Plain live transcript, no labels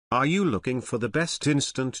Are you looking for the best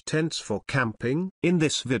instant tents for camping? In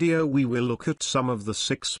this video we will look at some of the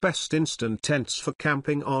 6 best instant tents for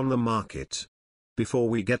camping on the market. Before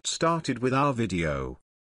we get started with our video,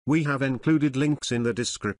 we have included links in the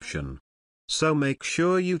description. So make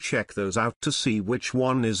sure you check those out to see which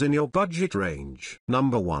one is in your budget range.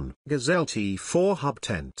 Number 1. Gazelle T4 Hub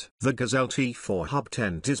Tent. The Gazelle T4 Hub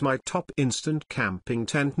Tent is my top instant camping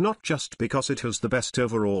tent, not just because it has the best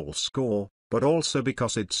overall score, but also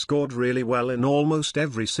because it scored really well in almost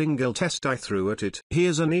every single test I threw at it.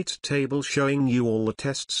 Here's a neat table showing you all the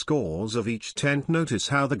test scores of each tent. Notice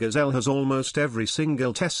how the Gazelle has almost every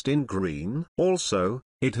single test in green. Also,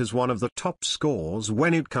 it has one of the top scores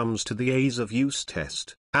when it comes to the ease of use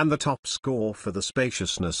test, and the top score for the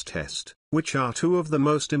spaciousness test, which are two of the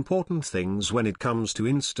most important things when it comes to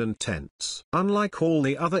instant tents. Unlike all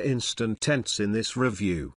the other instant tents in this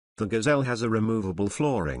review, the Gazelle has a removable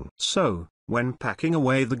flooring. So, when packing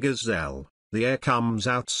away the Gazelle, the air comes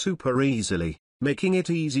out super easily, making it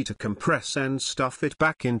easy to compress and stuff it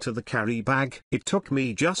back into the carry bag. It took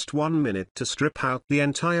me just 1 minute to strip out the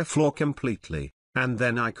entire floor completely, and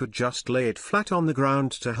then I could just lay it flat on the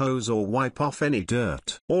ground to hose or wipe off any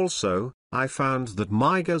dirt. Also, I found that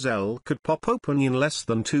my Gazelle could pop open in less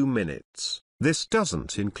than 2 minutes. This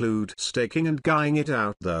doesn't include staking and guying it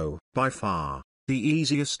out though. By far the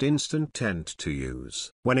easiest instant tent to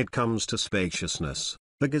use. When it comes to spaciousness,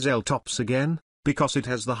 the Gazelle tops again, because it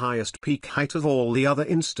has the highest peak height of all the other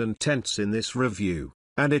instant tents in this review,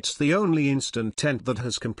 and it's the only instant tent that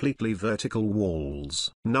has completely vertical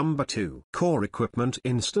walls. Number 2. Core Equipment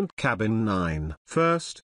Instant Cabin 9.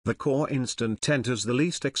 First, the Core Instant Tent is the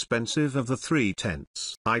least expensive of the 3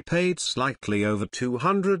 tents. I paid slightly over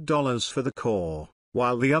 $200 for the Core,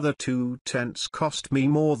 while the other 2 tents cost me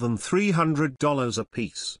more than $300 a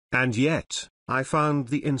piece. And yet, I found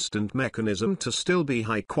the instant mechanism to still be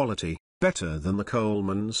high quality, better than the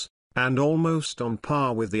Coleman's, and almost on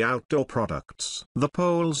par with the outdoor products. The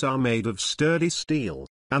poles are made of sturdy steel,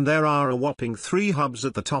 and there are a whopping 3 hubs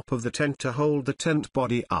at the top of the tent to hold the tent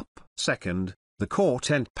body up. Second, the Core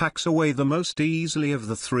tent packs away the most easily of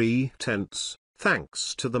the 3 tents,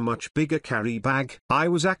 thanks to the much bigger carry bag. I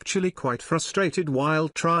was actually quite frustrated while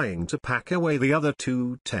trying to pack away the other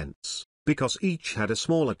 2 tents, because each had a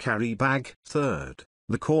smaller carry bag. Third,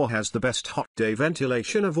 the Core has the best hot day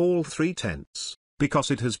ventilation of all 3 tents, because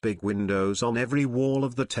it has big windows on every wall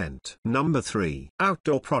of the tent. Number 3.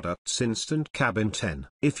 Outdoor Products Instant Cabin 10.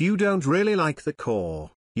 If you don't really like the Core,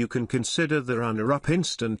 you can consider the runner-up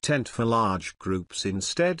instant tent for large groups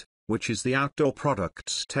instead, which is the Outdoor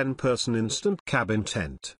Products 10-person instant cabin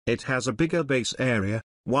tent. It has a bigger base area,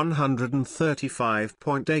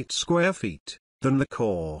 135.8 square feet, than the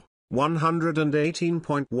Core,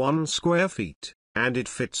 118.1 square feet, and it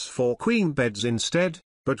fits 4 queen beds instead,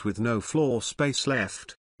 but with no floor space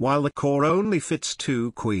left, while the Core only fits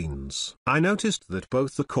 2 queens. I noticed that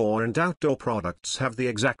both the Core and Outdoor Products have the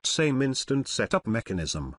exact same instant setup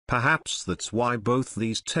mechanism. Perhaps that's why both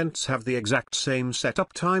these tents have the exact same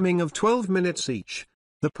setup timing of 12 minutes each.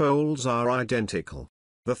 The poles are identical.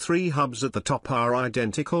 The 3 hubs at the top are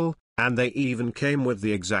identical, and they even came with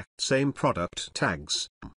the exact same product tags.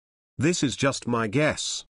 This is just my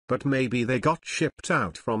guess, but maybe they got shipped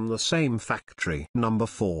out from the same factory. Number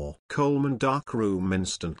 4. Coleman Dark Room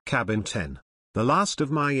Instant Cabin 10. The last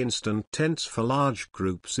of my instant tents for large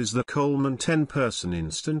groups is the Coleman 10-person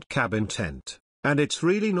instant cabin tent, and it's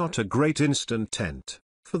really not a great instant tent,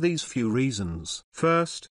 for these few reasons.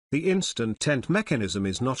 First, the instant tent mechanism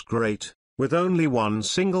is not great, with only one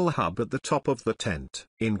single hub at the top of the tent.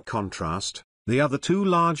 In contrast, the other 2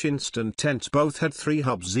 large instant tents both had 3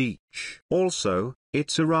 hubs each. Also,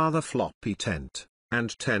 it's a rather floppy tent,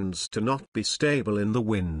 and tends to not be stable in the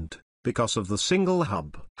wind, because of the single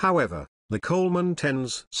hub. However, the Coleman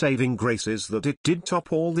 10's saving grace is that it did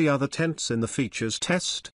top all the other tents in the features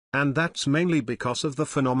test, and that's mainly because of the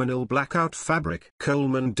phenomenal blackout fabric.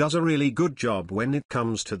 Coleman does a really good job when it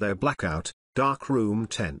comes to their blackout, dark room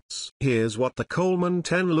tents. Here's what the Coleman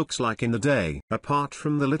 10 looks like in the day. Apart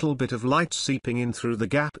from the little bit of light seeping in through the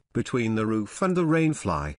gap between the roof and the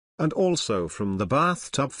rainfly, and also from the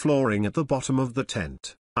bathtub flooring at the bottom of the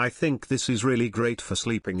tent, I think this is really great for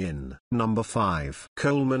sleeping in. Number 5.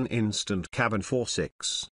 Coleman Instant Cabin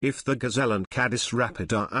 4-6. If the Gazelle and Caddis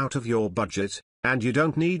Rapid are out of your budget, and you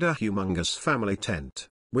don't need a humongous family tent,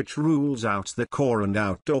 which rules out the Core and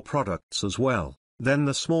Outdoor Products as well, then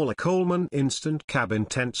the smaller Coleman Instant Cabin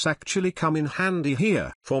tents actually come in handy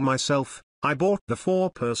here. For myself, I bought the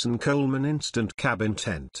 4-person Coleman Instant Cabin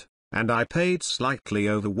tent, and I paid slightly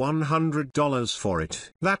over $100 for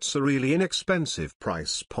it. That's a really inexpensive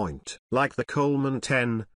price point. Like the Coleman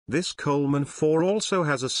 10, This Coleman 4 also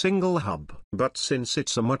has a single hub, but since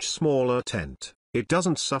it's a much smaller tent, it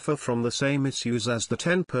doesn't suffer from the same issues as the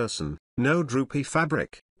 10-person, no droopy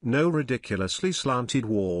fabric, no ridiculously slanted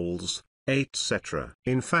walls, etc.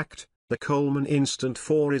 In fact, the Coleman Instant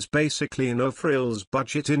 4 is basically a no-frills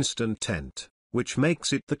budget instant tent, which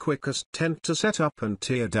makes it the quickest tent to set up and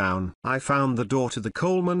tear down. I found the door to the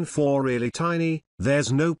Coleman 4 really tiny.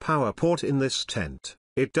 There's no power port in this tent.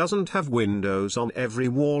 It doesn't have windows on every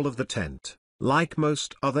wall of the tent, like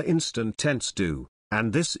most other instant tents do,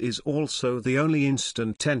 and this is also the only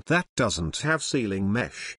instant tent that doesn't have ceiling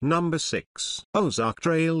mesh. Number 6. Ozark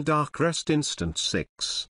Trail Dark Rest Instant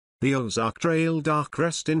 6. The Ozark Trail Dark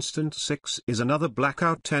Rest Instant 6 is another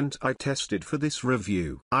blackout tent I tested for this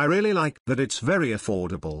review. I really like that it's very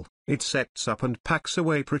affordable, it sets up and packs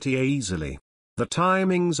away pretty easily. The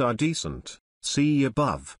timings are decent, see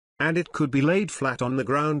above, and it could be laid flat on the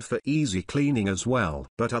ground for easy cleaning as well.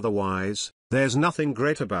 But otherwise, there's nothing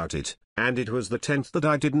great about it, and it was the tent that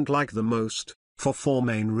I didn't like the most, for 4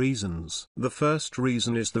 main reasons. The first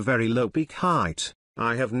reason is the very low peak height.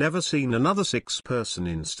 I have never seen another 6-person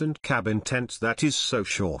instant cabin tent that is so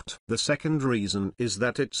short. The second reason is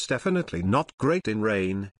that it's definitely not great in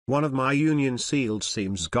rain. One of my union sealed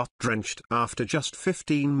seams got drenched after just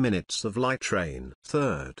 15 minutes of light rain.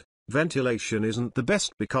 Third, ventilation isn't the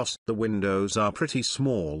best because the windows are pretty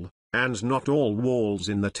small, and not all walls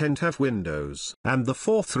in the tent have windows. And the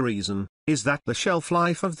fourth reason is that the shelf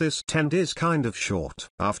life of this tent is kind of short.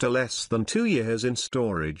 After less than 2 years in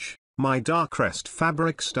storage, my dark rest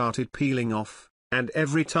fabric started peeling off, and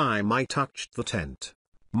every time I touched the tent,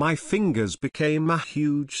 my fingers became a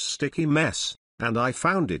huge sticky mess, and I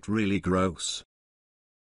found it really gross.